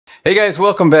Hey guys,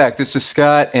 welcome back. This is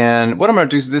Scott, and what I'm going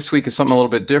to do this week is something a little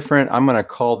bit different. I'm going to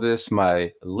call this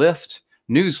my Lift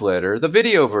newsletter, the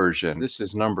video version. This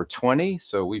is number 20,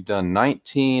 so we've done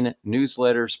 19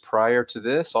 newsletters prior to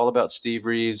this, all about Steve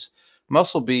Reeves,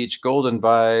 Muscle Beach, Golden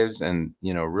Vibes, and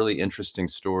really interesting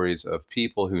stories of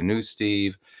people who knew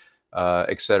Steve,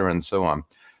 etc., and so on.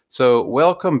 So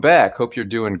welcome back. Hope you're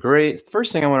doing great.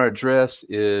 First thing I want to address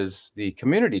is the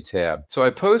community tab. So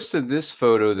I posted this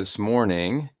photo this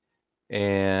morning.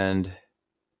 And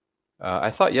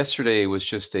I thought yesterday was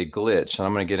just a glitch, and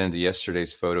I'm going to get into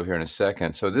yesterday's photo here in a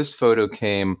second. So this photo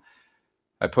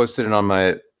I posted it on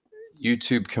my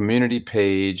YouTube community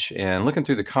page, and looking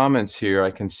through the comments here,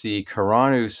 I can see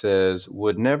Carano says,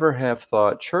 would never have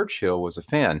thought Churchill was a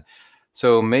fan.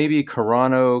 So maybe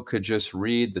Carano could just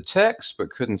read the text,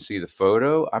 but couldn't see the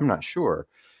photo. I'm not sure.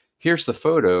 Here's the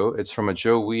photo. It's from a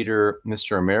Joe Weider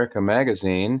Mr. America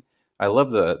magazine. I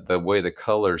love the way the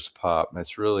colors pop.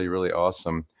 That's really, really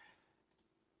awesome.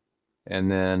 And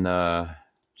then I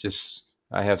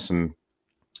have some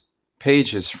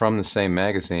pages from the same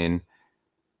magazine.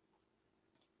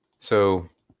 So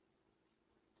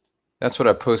that's what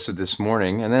I posted this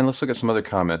morning. And then let's look at some other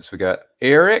comments. We got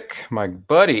Eric, my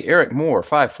buddy, Eric Moore,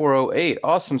 5408.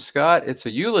 Awesome, Scott. It's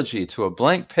a eulogy to a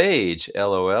blank page,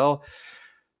 LOL.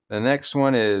 The next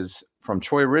one is from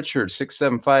Troy Richards,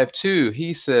 6752.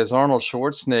 He says Arnold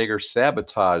Schwarzenegger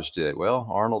sabotaged it. Well,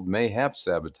 Arnold may have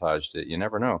sabotaged it. You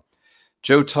never know.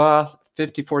 Joe Toth,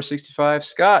 5465.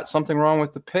 Scott, something wrong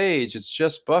with the page. It's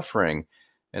just buffering.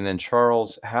 And then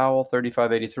Charles Howell,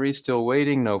 3583. Still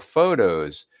waiting. No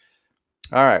photos.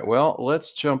 All right. Well,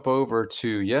 let's jump over to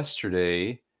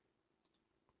yesterday.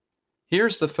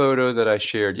 Here's the photo that I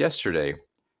shared yesterday.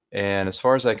 And as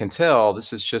far as I can tell,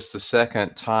 this is just the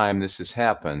second time this has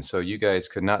happened. So you guys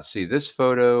could not see this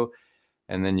photo,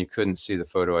 and then you couldn't see the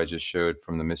photo I just showed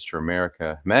from the Mr.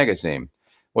 America magazine.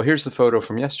 Well, here's the photo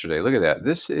from yesterday. Look at that.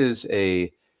 This is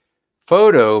a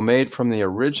photo made from the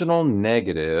original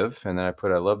negative, and then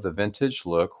I love the vintage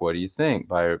look. What do you think?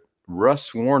 By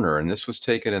Russ Warner, and this was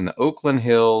taken in the Oakland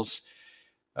Hills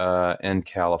in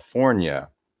California.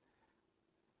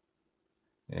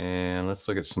 And let's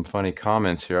look at some funny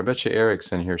comments here. I bet you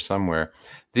Eric's in here somewhere.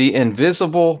 The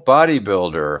invisible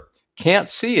bodybuilder. Can't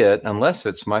see it unless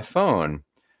it's my phone.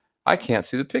 I can't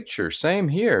see the picture. Same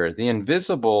here. The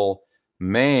invisible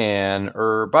man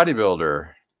or bodybuilder.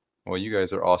 Well, you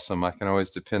guys are awesome. I can always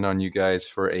depend on you guys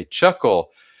for a chuckle.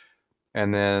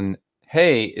 And then,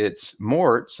 hey, it's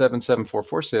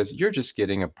Mort7744 says, you're just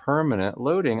getting a permanent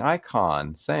loading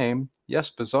icon. Same. Yes,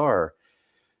 bizarre.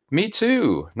 Me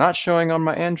too. Not showing on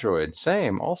my Android.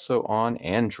 Same. Also on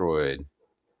Android.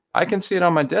 I can see it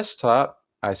on my desktop,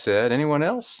 I said. Anyone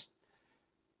else?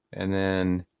 And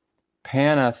then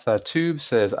Panathatube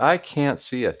says, I can't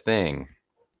see a thing.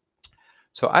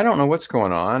 So I don't know what's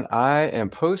going on. I am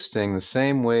posting the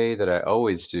same way that I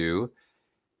always do.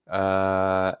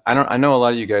 I know a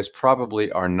lot of you guys probably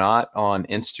are not on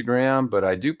Instagram, but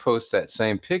I do post that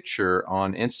same picture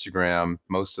on Instagram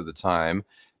most of the time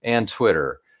and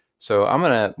Twitter. So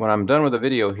when I'm done with the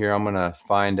video here, I'm gonna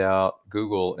find out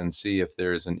Google and see if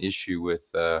there's an issue with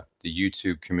the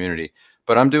YouTube community.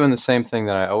 But I'm doing the same thing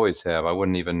that I always have. I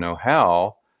wouldn't even know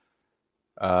how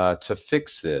to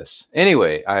fix this.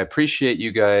 Anyway, I appreciate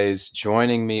you guys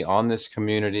joining me on this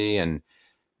community and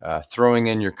throwing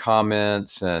in your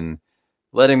comments and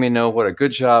letting me know what a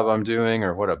good job I'm doing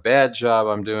or what a bad job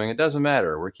I'm doing. It doesn't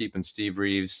matter. We're keeping Steve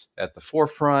Reeves at the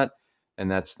forefront,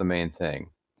 and that's the main thing.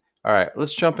 All right,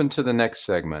 let's jump into the next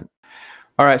segment.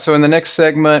 All right, so in the next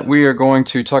segment, we are going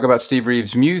to talk about Steve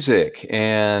Reeves' music.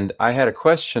 And I had a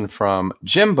question from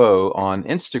Jimbo on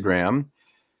Instagram.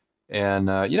 And,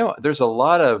 there's a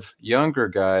lot of younger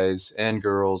guys and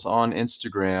girls on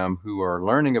Instagram who are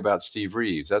learning about Steve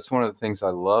Reeves. That's one of the things I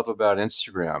love about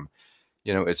Instagram.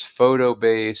 It's photo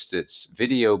based, it's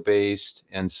video based.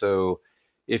 And so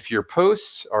if your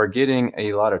posts are getting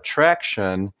a lot of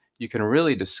traction, you can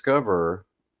really discover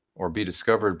or be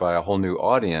discovered by a whole new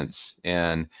audience.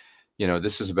 And,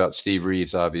 this is about Steve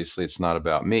Reeves. Obviously, it's not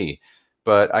about me.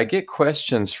 But I get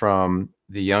questions from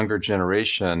the younger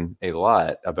generation a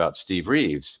lot about Steve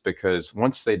Reeves because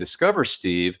once they discover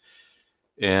Steve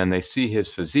and they see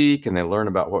his physique and they learn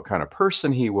about what kind of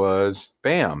person he was,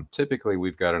 bam, typically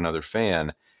we've got another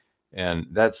fan. And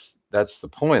that's the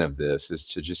point of this, is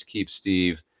to just keep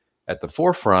Steve at the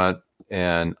forefront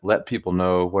and let people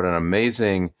know what an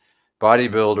amazing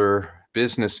bodybuilder,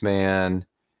 businessman,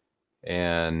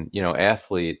 and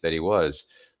athlete that he was.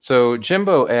 So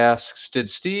Jimbo asks, did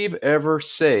Steve ever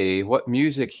say what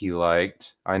music he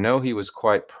liked? I know he was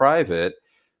quite private,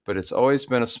 but it's always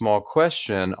been a small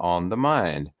question on the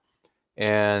mind.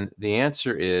 And the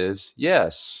answer is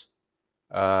yes.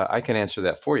 I can answer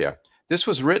that for you. This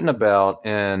was written about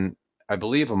in, I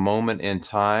believe, A Moment in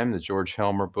Time, the George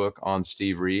Helmer book on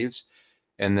Steve Reeves.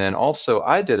 And then also,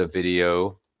 I did a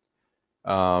video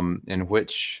in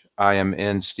which I am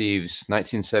in Steve's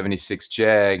 1976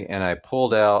 Jag, and I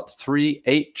pulled out 3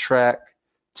 8-track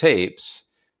tapes.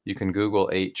 You can Google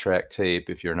 8-track tape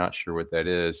if you're not sure what that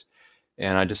is.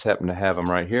 And I just happen to have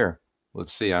them right here.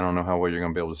 Let's see. I don't know how well you're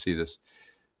going to be able to see this.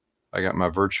 I got my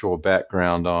virtual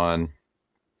background on.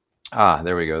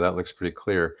 There we go. That looks pretty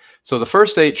clear. So the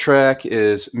first 8-track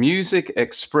is Music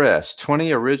Express,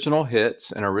 20 original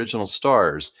hits and original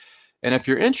stars. And if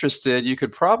you're interested, you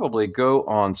could probably go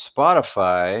on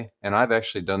Spotify, and I've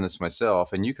actually done this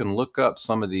myself, and you can look up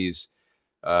some of these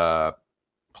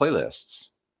playlists.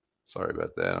 Sorry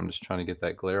about that. I'm just trying to get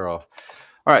that glare off.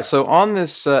 All right, so on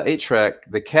this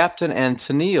 8-track, The Captain and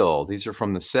Tennille, these are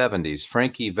from the 70s.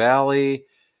 Frankie Valli,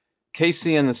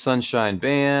 Casey and the Sunshine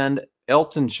Band,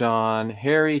 Elton John,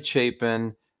 Harry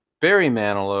Chapin, Barry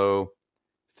Manilow,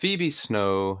 Phoebe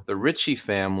Snow, the Ritchie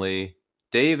Family,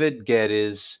 David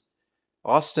Geddes,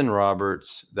 Austin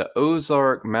Roberts, the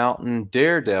Ozark Mountain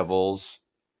Daredevils,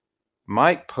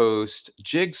 Mike Post,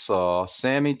 Jigsaw,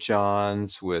 Sammy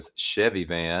Johns with Chevy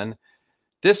Van,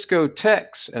 Disco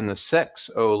Tex and the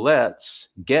Sex-O-Lets,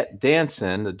 Get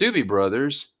Dancin', the Doobie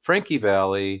Brothers, Frankie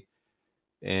Valli,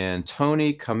 and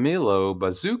Tony Camilo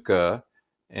Bazooka,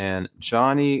 and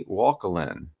Johnny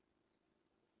Walkalin.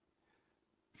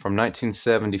 From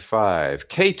 1975,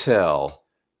 K-Tel,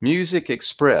 Music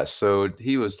Express. So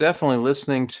he was definitely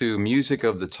listening to music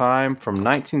of the time. From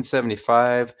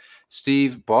 1975,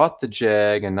 Steve bought the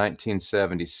Jag in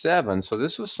 1977. So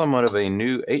this was somewhat of a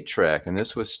new 8-track, and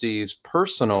this was Steve's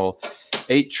personal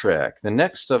 8-track. The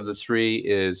next of the 3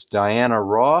 is Diana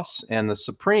Ross and the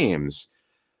Supremes.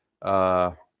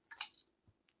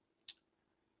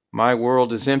 My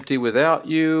world is empty without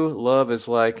you. Love is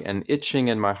like an itching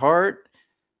in my heart.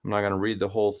 I'm not going to read the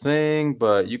whole thing,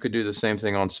 but you could do the same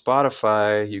thing on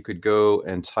Spotify. You could go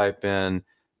and type in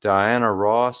Diana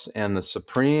Ross and the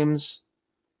Supremes,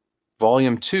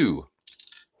 Volume 2.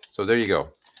 So there you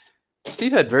go.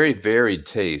 Steve had very varied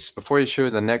tastes. Before you show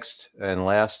the next and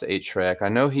last 8-track, I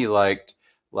know he liked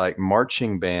like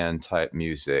marching band type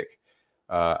music.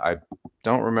 I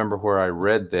don't remember where I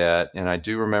read that, and I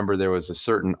do remember there was a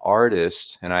certain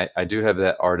artist, and I do have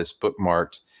that artist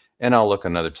bookmarked, and I'll look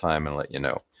another time and let you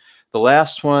know. The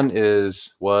last one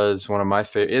was one of my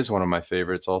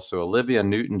favorites. Also, Olivia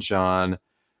Newton-John,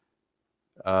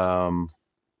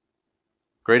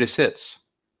 Greatest Hits,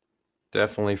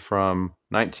 definitely from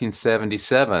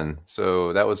 1977.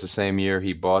 So that was the same year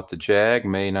he bought the Jag,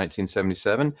 May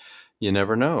 1977. You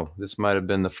never know. This might have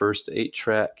been the first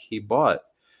 8-track he bought.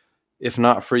 If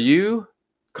not for you,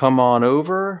 come on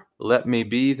over. Let me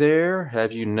be there.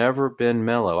 Have you never been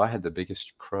mellow? I had the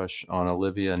biggest crush on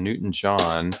Olivia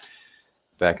Newton-John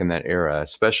back in that era,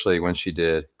 especially when she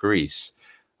did Grease.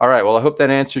 All right, well, I hope that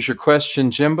answers your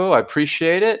question, Jimbo. I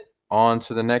appreciate it. On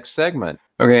to the next segment.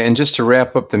 Okay, and just to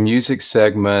wrap up the music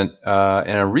segment,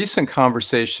 in a recent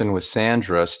conversation with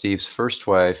Sandra, Steve's first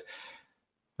wife,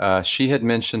 she had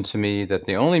mentioned to me that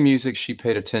the only music she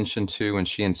paid attention to when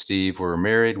she and Steve were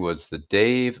married was the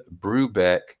Dave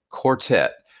Brubeck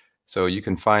Quartet. So you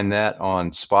can find that on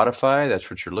Spotify.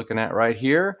 That's what you're looking at right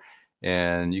here.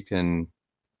 And you can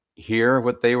hear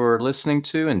what they were listening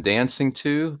to and dancing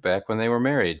to back when they were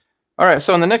married. All right,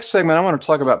 so in the next segment, I want to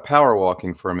talk about power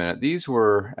walking for a minute. These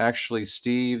were actually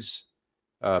Steve's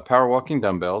power walking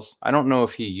dumbbells. I don't know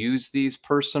if he used these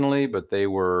personally, but they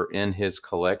were in his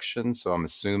collection, so I'm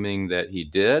assuming that he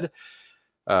did.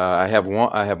 I have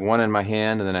one in my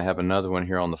hand, and then I have another one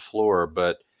here on the floor.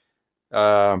 But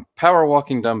power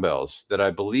walking dumbbells that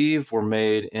I believe were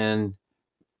made in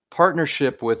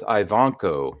partnership with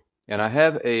Ivanko. And I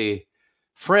have a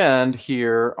friend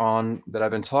here that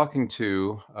I've been talking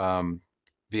to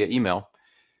via email,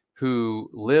 who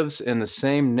lives in the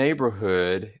same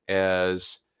neighborhood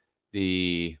as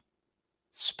the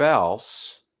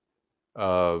spouse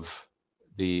of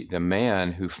the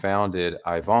man who founded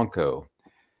Ivanko.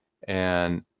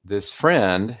 And this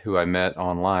friend who I met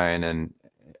online, and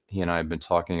he and I have been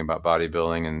talking about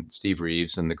bodybuilding and Steve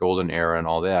Reeves and the golden era and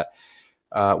all that,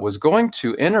 was going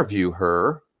to interview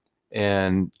her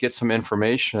and get some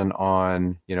information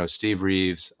on, Steve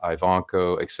Reeves,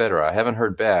 Ivanko, etc. I haven't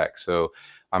heard back, so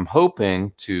I'm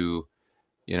hoping to,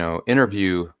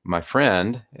 interview my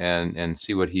friend and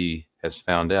see what he has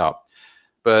found out.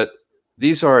 But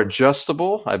these are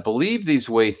adjustable. I believe these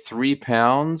weigh 3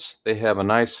 pounds. They have a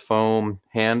nice foam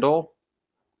handle,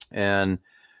 And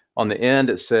on the end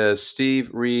it says Steve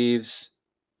Reeves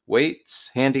weights,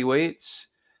 handy weights.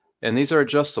 And these are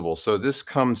adjustable. So this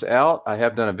comes out. I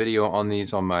have done a video on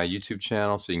these on my YouTube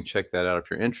channel, so you can check that out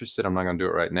if you're interested. I'm not going to do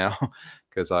it right now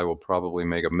because I will probably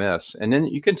make a mess. And then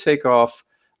you can take off,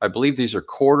 I believe these are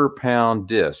 1/4 pound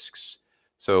discs.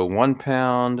 So 1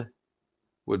 pound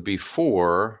would be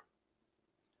 4.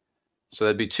 So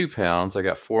that'd be 2 pounds. I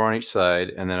got 4 on each side,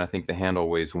 and then I think the handle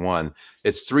weighs 1.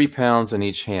 It's 3 pounds in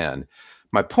each hand.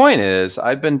 My point is,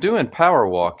 I've been doing power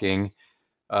walking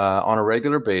on a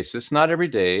regular basis, not every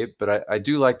day, but I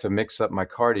do like to mix up my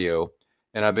cardio.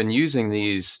 And I've been using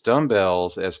these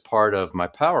dumbbells as part of my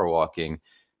power walking.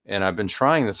 And I've been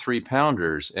trying the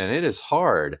 3-pounders, and it is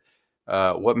hard.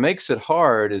 What makes it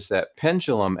hard is that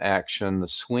pendulum action, the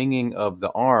swinging of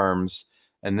the arms,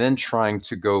 and then trying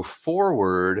to go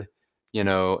forward,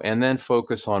 and then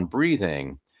focus on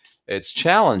breathing. It's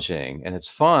challenging, and it's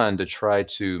fun to try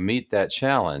to meet that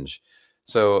challenge.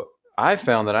 So I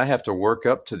found that I have to work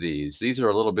up to these. These are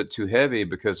a little bit too heavy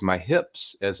because my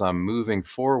hips, as I'm moving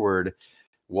forward,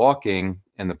 walking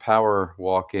in the power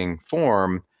walking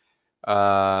form,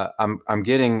 I'm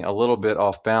getting a little bit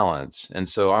off balance. And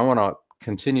so I want to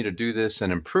continue to do this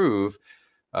and improve.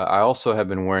 I also have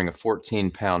been wearing a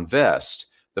 14-pound vest.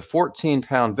 The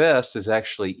 14-pound vest is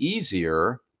actually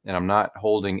easier, and I'm not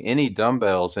holding any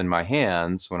dumbbells in my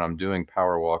hands when I'm doing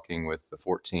power walking with the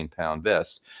 14-pound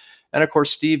vest. And of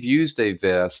course, Steve used a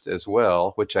vest as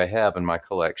well, which I have in my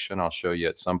collection. I'll show you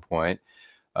at some point.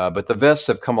 But the vests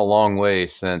have come a long way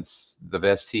since the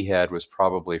vest he had was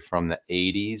probably from the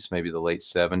 80s, maybe the late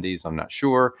 70s. I'm not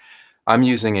sure. I'm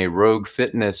using a Rogue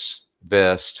Fitness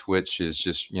vest, which is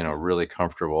just, really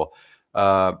comfortable.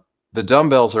 The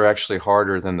dumbbells are actually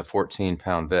harder than the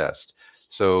 14-pound vest.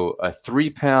 So a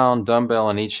 3-pound dumbbell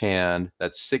in each hand,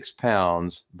 that's 6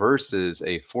 pounds, versus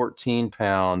a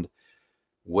 14-pound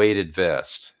weighted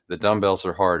vest. The dumbbells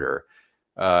are harder.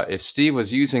 If Steve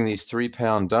was using these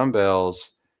 3-pound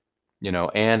dumbbells,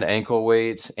 and ankle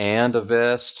weights and a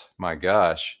vest, my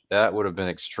gosh, that would have been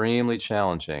extremely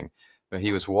challenging. But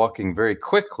he was walking very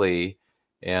quickly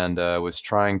and was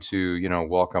trying to,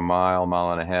 walk a mile,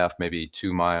 mile and a half, maybe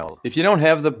 2 miles. If you don't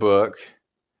have the book,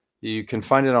 you can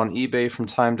find it on eBay from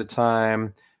time to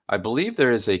time. I believe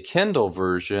there is a Kindle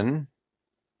version.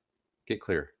 Get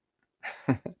clear.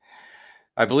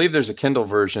 I believe there's a Kindle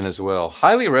version as well.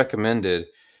 Highly recommended.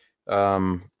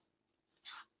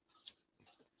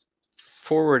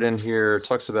 Forward in here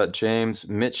talks about James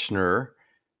Michener,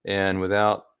 and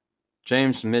without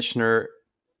James Michener's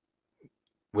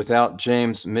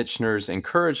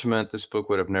encouragement, this book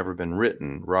would have never been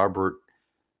written. Robert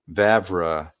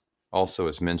Vavra also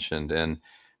is mentioned. And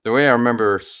the way I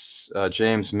remember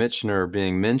James Michener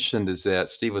being mentioned is that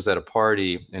Steve was at a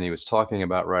party and he was talking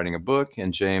about writing a book,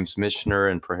 and James Michener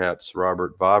and perhaps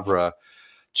Robert Vavra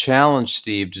challenged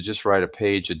Steve to just write a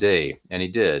page a day, and he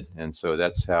did. And so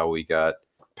that's how we got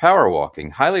Power Walking.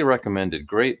 Highly recommended.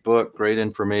 Great book, great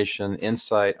information,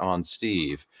 insight on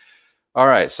Steve. All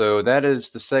right, so that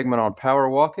is the segment on Power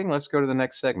Walking. Let's go to the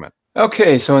next segment.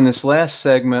 Okay, so in this last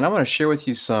segment, I want to share with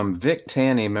you some Vic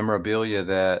Tanny memorabilia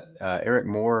that Eric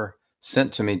Moore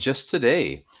sent to me just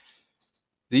today.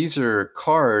 These are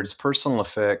cards, personal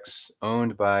effects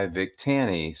owned by Vic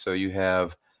Tanny. So you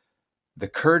have the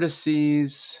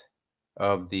courtesies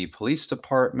of the police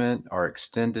department are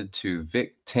extended to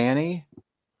Vic Tanny.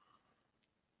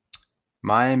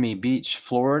 Miami Beach,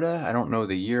 Florida. I don't know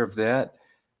the year of that,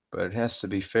 but it has to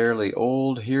be fairly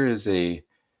old. Here is a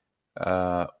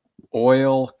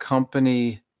oil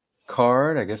company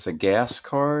card, I guess a gas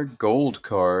card, gold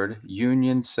card,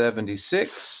 Union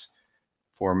 76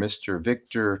 for Mr.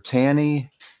 Victor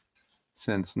Tanny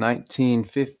since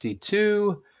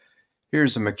 1952.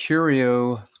 Here's a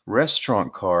Mercurio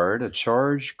restaurant card, a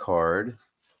charge card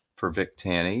for Vic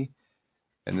Tanny,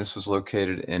 and this was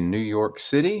located in New York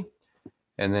City.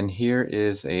 And then here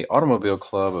is a Automobile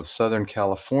Club of Southern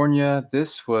California.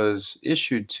 This was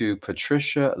issued to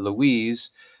Patricia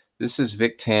Louise. This is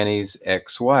Vic Tanny's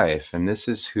ex-wife, and this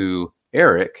is who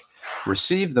Eric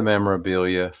received the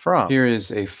memorabilia from. Here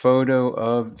is a photo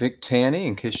of Vic Tanny,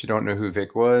 in case you don't know who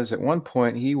Vic was. At one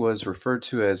point, he was referred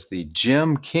to as the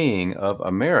Gym King of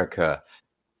America.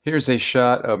 Here's a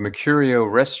shot of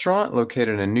Mercurio Restaurant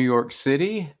located in New York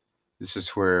City. This is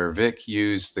where Vic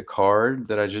used the card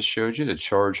that I just showed you to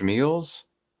charge meals.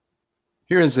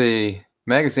 Here is a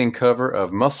magazine cover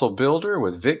of Muscle Builder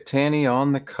with Vic Tanny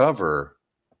on the cover.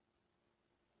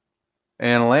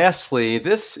 And lastly,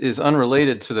 this is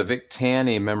unrelated to the Vic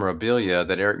Tanny memorabilia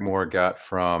that Eric Moore got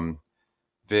from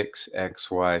Vic's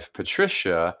ex-wife,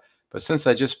 Patricia, But since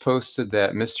I just posted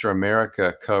that Mr.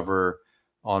 America cover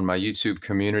on my YouTube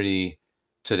community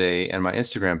today and my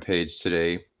Instagram page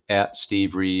today, at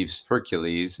Steve Reeves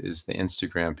Hercules is the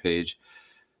Instagram page,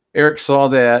 Eric saw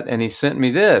that and he sent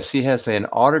me this. He has an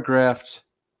autographed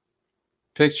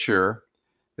picture.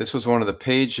 This was one of the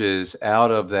pages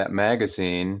out of that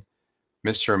magazine,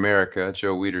 Mr. America,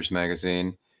 Joe Weider's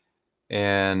magazine,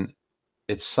 and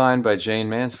it's signed by Jane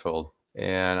Mansfield.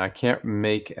 And I can't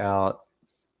make out,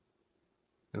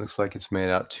 it looks like it's made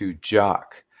out to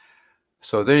Jock.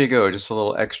 So there you go, just a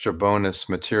little extra bonus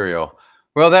material.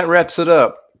 Well, that wraps it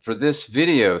up for this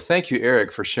video. Thank you,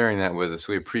 Eric, for sharing that with us.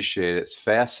 We appreciate it. It's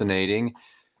fascinating.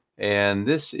 And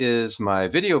this is my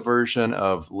video version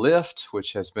of Lift,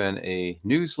 which has been a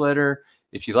newsletter.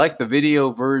 If you like the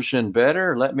video version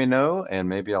better, let me know, and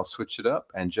maybe I'll switch it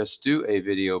up and just do a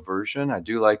video version. I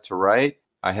do like to write.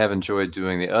 I have enjoyed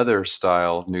doing the other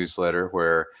style newsletter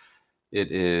where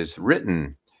it is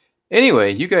written.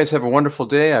 Anyway, you guys have a wonderful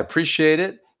day. I appreciate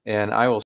it, and I will